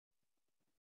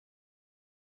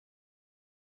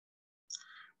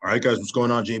All right, guys, what's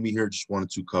going on? Jamie here. Just wanted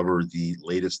to cover the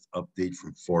latest update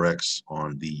from Forex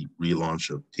on the relaunch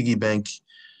of PiggyBank.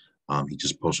 He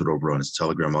just posted over on his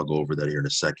Telegram. I'll go over that here in a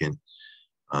second.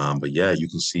 But yeah, you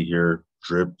can see here,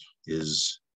 Drip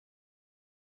is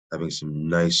having some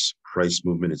nice price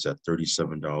movement. It's at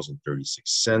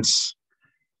 $37.36.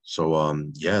 So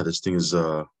yeah, this thing is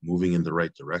moving in the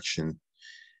right direction.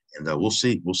 And we'll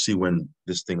see. We'll see when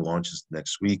this thing launches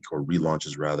next week, or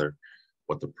relaunches rather,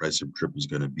 what the price of Drip is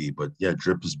going to be. But yeah,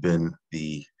 Drip has been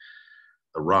the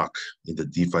rock in the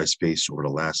DeFi space over the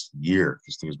last year.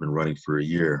 This thing has been running for a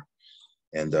year.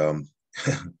 And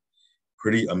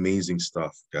pretty amazing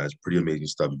stuff, guys. Pretty amazing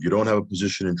stuff. If you don't have a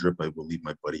position in Drip, I will leave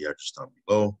my buddy address down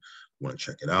below. You want to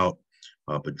check it out.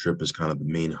 But Drip is kind of the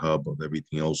main hub of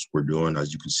everything else we're doing.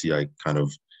 As you can see, I kind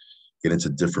of get into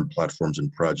different platforms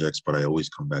and projects, but I always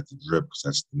come back to Drip because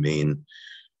that's the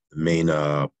main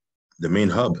hub,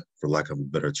 for lack of a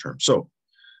better term. So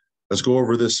let's go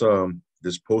over this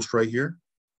this post right here.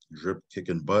 Drip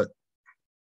kicking butt.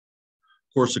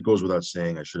 Of course, it goes without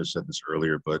saying, I should have said this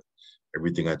earlier, but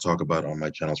everything I talk about on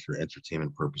my channel is for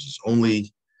entertainment purposes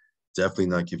only. Definitely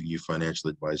not giving you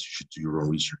financial advice. You should do your own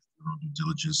research, your own due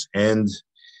diligence. And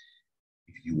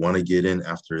if you want to get in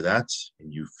after that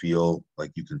and you feel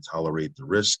like you can tolerate the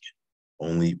risk,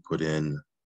 only put in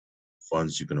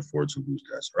funds you can afford to lose,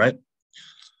 guys. All right.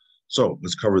 So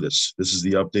let's cover this. This is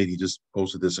the update. He just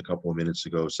posted this a couple of minutes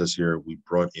ago. It says here, we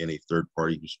brought in a third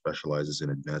party who specializes in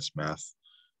advanced math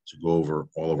to go over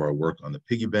all of our work on the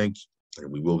PiggyBank,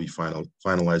 and we will be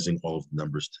finalizing all of the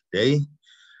numbers today.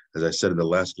 As I said in the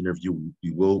last interview,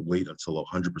 we will wait until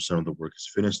 100% of the work is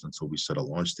finished until we set a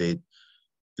launch date.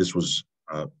 This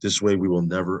way, we will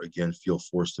never again feel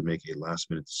forced to make a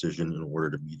last-minute decision in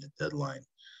order to meet a deadline.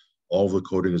 All of the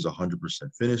coding is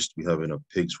 100% finished. We have enough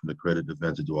pigs from the credit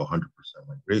event to do 100%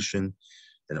 migration,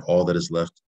 and all that is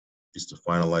left is to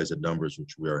finalize the numbers,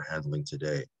 which we are handling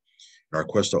today. In our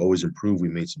quest to always improve, we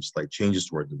made some slight changes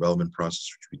to our development process,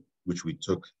 which we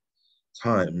took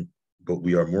time, but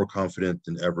we are more confident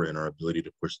than ever in our ability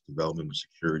to push development with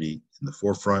security in the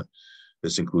forefront.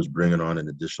 This includes bringing on an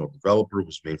additional developer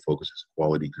whose main focus is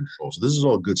quality control. So this is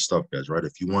all good stuff, guys, right?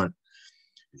 If you want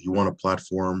a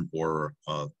platform, or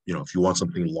if you want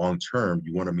something long term,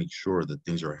 you want to make sure that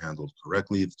things are handled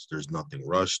correctly. There's nothing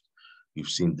rushed. We've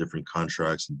seen different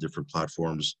contracts and different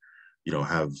platforms,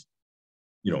 have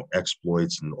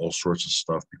exploits and all sorts of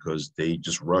stuff because they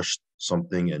just rushed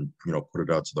something and put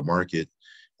it out to the market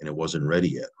and it wasn't ready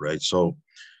yet, right? So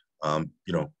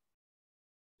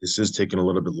this is taking a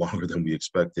little bit longer than we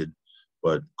expected,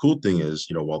 but cool thing is,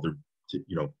 while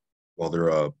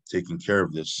they're taking care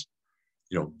of this,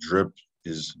 Drip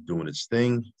is doing its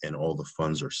thing and all the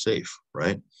funds are safe,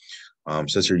 right?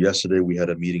 Says here, yesterday we had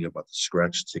a meeting about the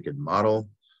scratch ticket model,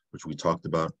 which we talked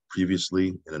about previously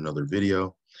in another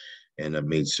video, and have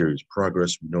made serious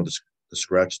progress. We know the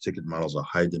scratch ticket model is a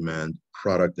high demand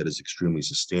product that is extremely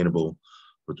sustainable,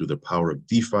 but through the power of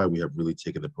DeFi, we have really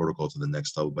taken the protocol to the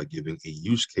next level by giving a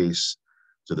use case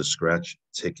to the scratch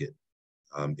ticket.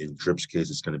 In Drip's case,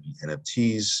 it's going to be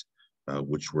NFTs,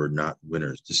 which were not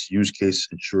winners. This use case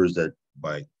ensures that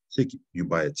you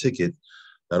buy a ticket,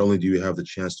 not only do you have the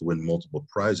chance to win multiple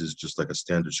prizes, just like a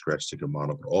standard scratch ticket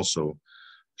model, but also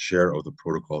share of the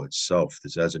protocol itself.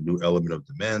 This adds a new element of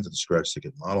demand to the scratch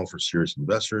ticket model for serious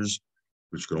investors,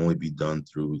 which can only be done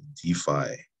through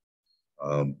DeFi.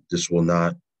 This will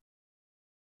not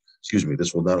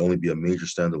only be a major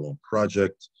standalone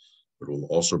project, but it will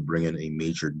also bring in a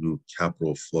major new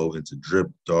capital flow into Drip,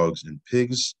 dogs, and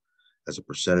pigs. As a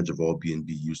percentage of all BNB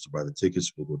used to buy the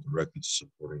tickets will go directly to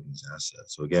supporting these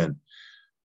assets. So again,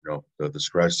 the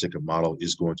scratch ticket model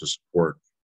is going to support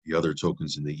the other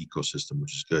tokens in the ecosystem,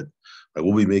 which is good. I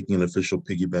will be making an official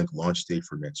PiggyBank launch date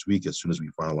for next week as soon as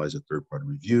we finalize a third-party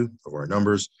review of our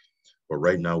numbers. But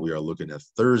right now we are looking at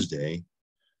Thursday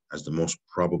as the most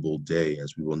probable day,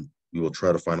 as we will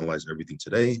try to finalize everything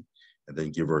today and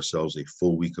then give ourselves a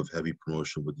full week of heavy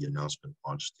promotion with the announcement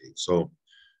launch date. So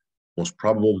most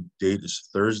probable date is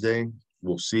Thursday.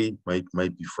 We'll see. Might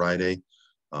be Friday,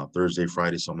 Thursday,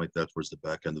 Friday, something like that towards the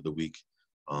back end of the week.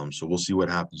 So we'll see what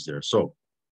happens there. So,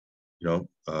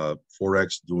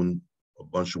 Forex doing a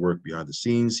bunch of work behind the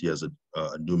scenes. He has a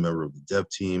new member of the dev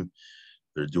team.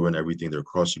 They're doing everything. They're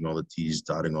crossing all the T's,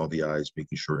 dotting all the I's,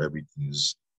 making sure everything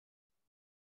is,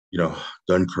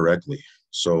 done correctly.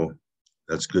 So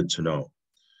that's good to know.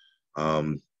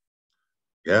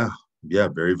 Yeah,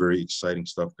 very, very exciting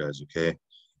stuff, guys. Okay.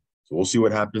 So we'll see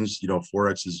what happens.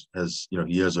 Forex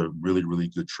he has a really, really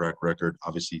good track record.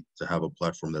 Obviously, to have a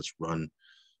platform that's run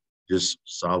this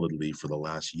solidly for the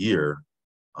last year,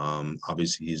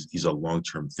 Obviously, he's a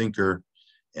long-term thinker,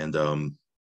 and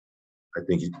I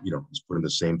think he's putting the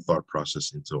same thought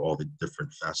process into all the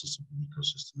different facets of the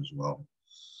ecosystem as well.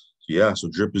 So yeah, so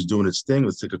Drip is doing its thing.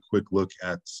 Let's take a quick look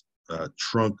at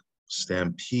Trunk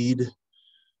Stampede.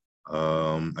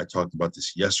 I talked about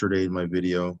this yesterday in my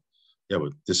video. Yeah,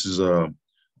 but this is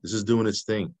doing its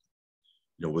thing.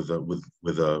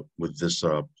 With this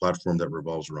platform that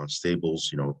revolves around stables,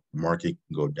 the market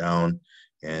can go down,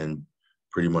 and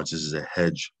pretty much this is a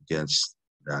hedge against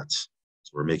that.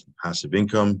 So we're making passive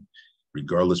income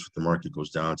regardless if the market goes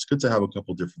down. It's good to have a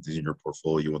couple different things in your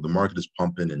portfolio. When the market is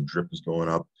pumping and Drip is going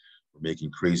up, we're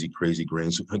making crazy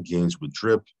gains with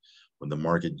Drip. When the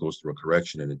market goes through a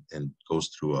correction and goes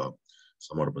through a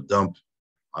somewhat of a dump,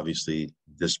 obviously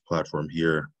this platform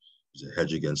here is a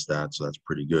hedge against that, so that's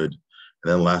pretty good.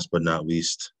 And then last but not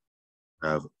least, I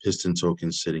have Piston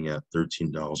tokens sitting at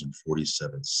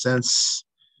 $13.47.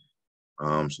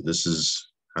 So this is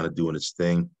kind of doing its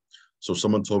thing. So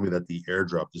someone told me that the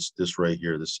airdrop, this right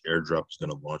here, this airdrop is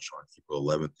going to launch on April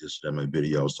 11th. Yesterday in my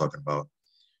video, I was talking about,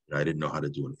 I didn't know how to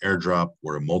do an airdrop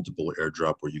or a multiple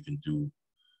airdrop where you can do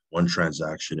one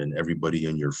transaction and everybody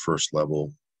in your first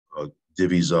level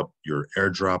divvies up your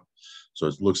airdrop. So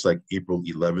it looks like April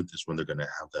 11th is when they're going to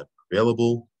have that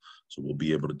available. So we'll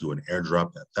be able to do an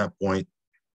airdrop at that point.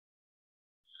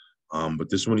 But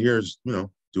this one here is,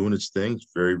 doing its thing.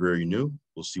 It's very, very new.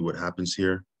 We'll see what happens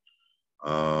here.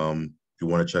 If you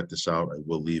want to check this out, I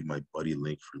will leave my buddy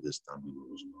link for this down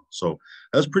below as well. So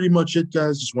that's pretty much it,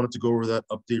 guys. Just wanted to go over that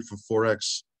update for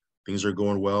Forex. Things are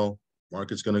going well.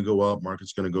 Market's going to go up.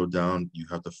 Market's going to go down. You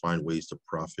have to find ways to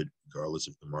profit regardless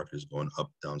if the market is going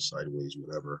up, down, sideways,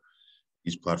 whatever.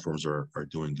 These platforms are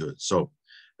doing good. So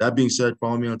that being said,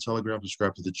 follow me on Telegram,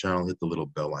 subscribe to the channel, hit the little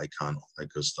bell icon, all that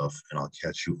good stuff, and I'll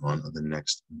catch you on the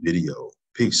next video.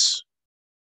 Peace.